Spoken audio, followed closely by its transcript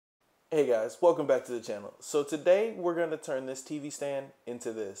Hey guys, welcome back to the channel. So today we're going to turn this TV stand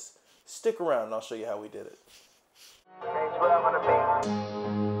into this. Stick around and I'll show you how we did it.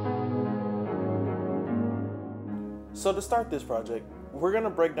 So to start this project, we're going to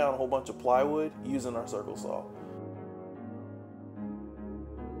break down a whole bunch of plywood using our circle saw.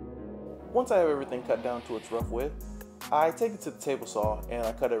 Once I have everything cut down to its rough width, I take it to the table saw and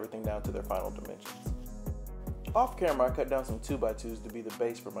I cut everything down to their final dimensions. Off camera, I cut down some 2x2s to be the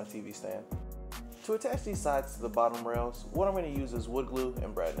base for my TV stand. To attach these sides to the bottom rails, what I'm going to use is wood glue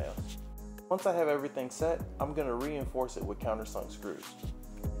and brad nails. Once I have everything set, I'm going to reinforce it with countersunk screws.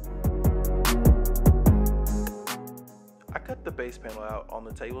 I cut the base panel out on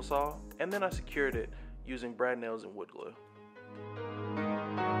the table saw, and then I secured it using brad nails and wood glue.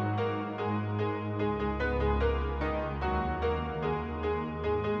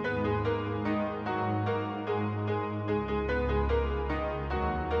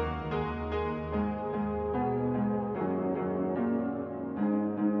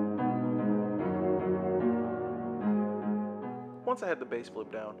 Once I had the base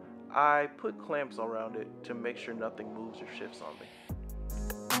flipped down, I put clamps around it to make sure nothing moves or shifts on me.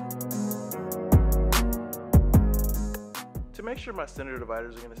 To make sure my center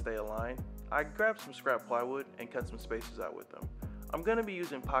dividers are going to stay aligned, I grabbed some scrap plywood and cut some spaces out with them. I'm going to be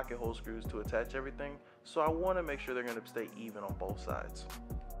using pocket hole screws to attach everything, so I want to make sure they're going to stay even on both sides.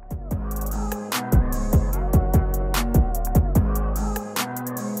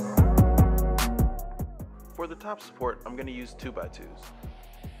 For the top support, I'm going to use 2x2s.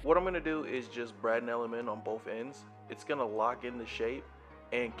 What I'm going to do is just brad nail them in on both ends. It's going to lock in the shape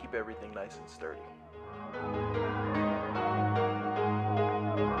and keep everything nice and sturdy.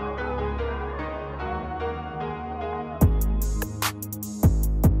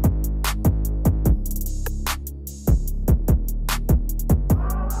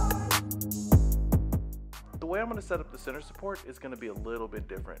 The way I'm going to set up the center support is going to be a little bit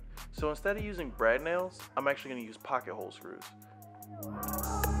different. So instead of using brad nails, I'm actually going to use pocket hole screws.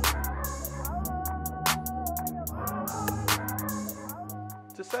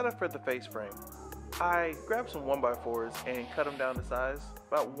 To set up for the face frame, I grabbed some 1x4s and cut them down to size,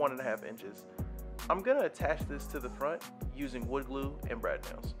 about 1.5 inches. I'm going to attach this to the front using wood glue and brad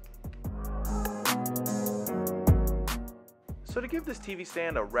nails. So to give this TV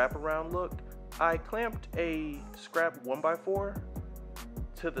stand a wraparound look, I clamped a scrap 1x4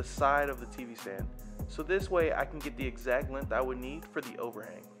 to the side of the TV stand, so this way I can get the exact length I would need for the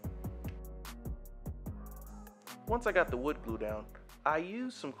overhang. Once I got the wood glue down, I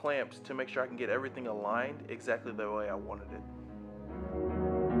used some clamps to make sure I can get everything aligned exactly the way I wanted it.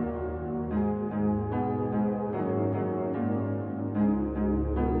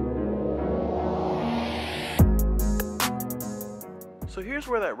 So here's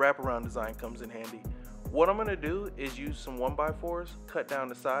where that wraparound design comes in handy. What I'm going to do is use some 1x4s, cut down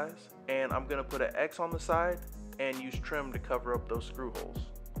to size, and I'm going to put an X on the side and use trim to cover up those screw holes.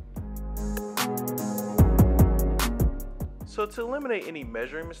 So to eliminate any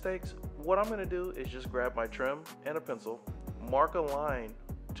measuring mistakes, what I'm going to do is just grab my trim and a pencil, mark a line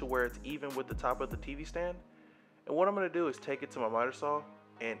to where it's even with the top of the TV stand, and what I'm going to do is take it to my miter saw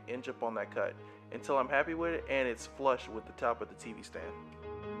and inch up on that cut until I'm happy with it and it's flush with the top of the TV stand.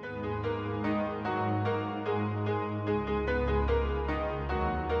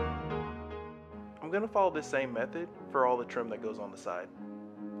 I'm going to follow this same method for all the trim that goes on the side.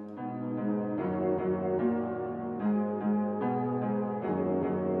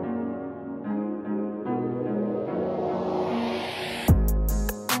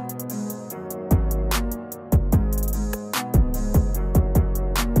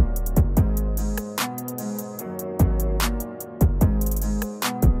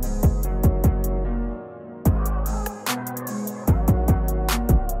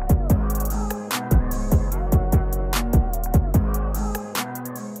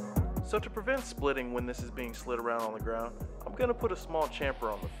 So to prevent splitting when this is being slid around on the ground, I'm going to put a small chamfer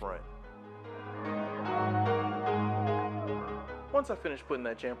on the front. Once I finish putting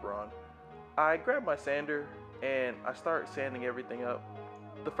that chamfer on, I grab my sander and I start sanding everything up.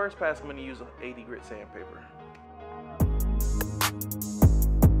 The first pass I'm going to use an 80 grit sandpaper.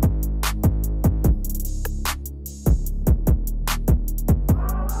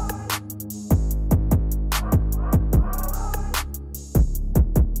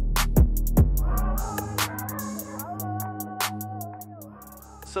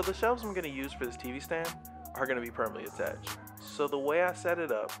 So the shelves I'm going to use for this TV stand are going to be permanently attached. So the way I set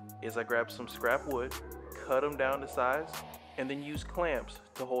it up is I grab some scrap wood, cut them down to size, and then use clamps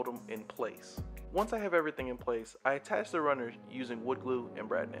to hold them in place. Once I have everything in place, I attach the runners using wood glue and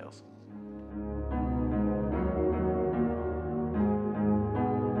brad nails.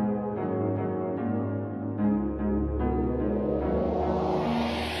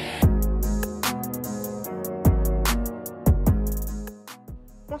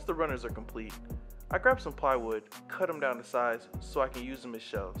 Once the runners are complete, I grab some plywood, cut them down to size so I can use them as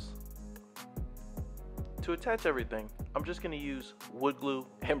shelves. To attach everything, I'm just going to use wood glue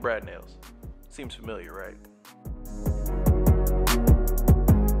and brad nails. Seems familiar, right?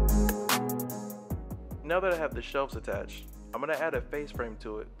 Now that I have the shelves attached, I'm going to add a face frame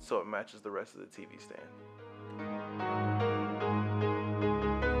to it so it matches the rest of the TV stand.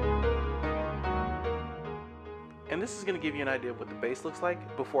 And this is going to give you an idea of what the base looks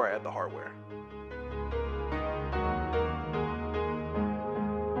like before I add the hardware.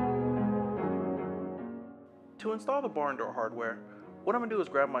 To install the barn door hardware, what I'm going to do is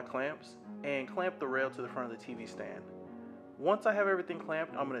grab my clamps and clamp the rail to the front of the TV stand. Once I have everything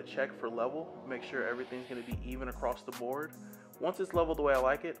clamped, I'm going to check for level, make sure everything's going to be even across the board. Once it's leveled the way I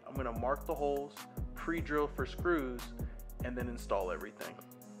like it, I'm going to mark the holes, pre-drill for screws, and then install everything.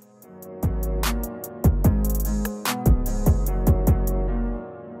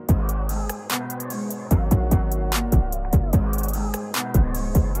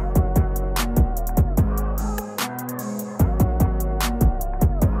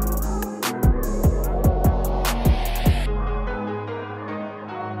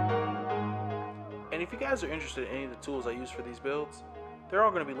 And if you guys are interested in any of the tools I use for these builds, they're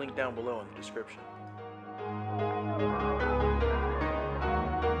all going to be linked down below in the description.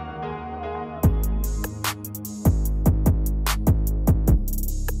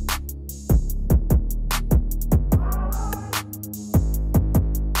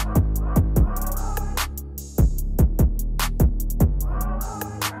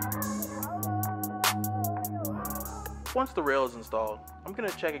 Once the rail is installed, I'm going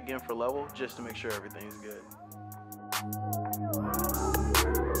to check again for level just to make sure everything is good.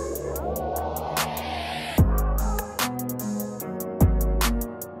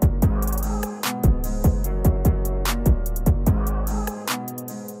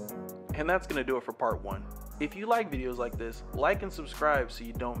 And that's going to do it for part 1. If you like videos like this, like and subscribe so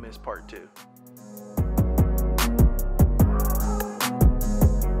you don't miss part 2.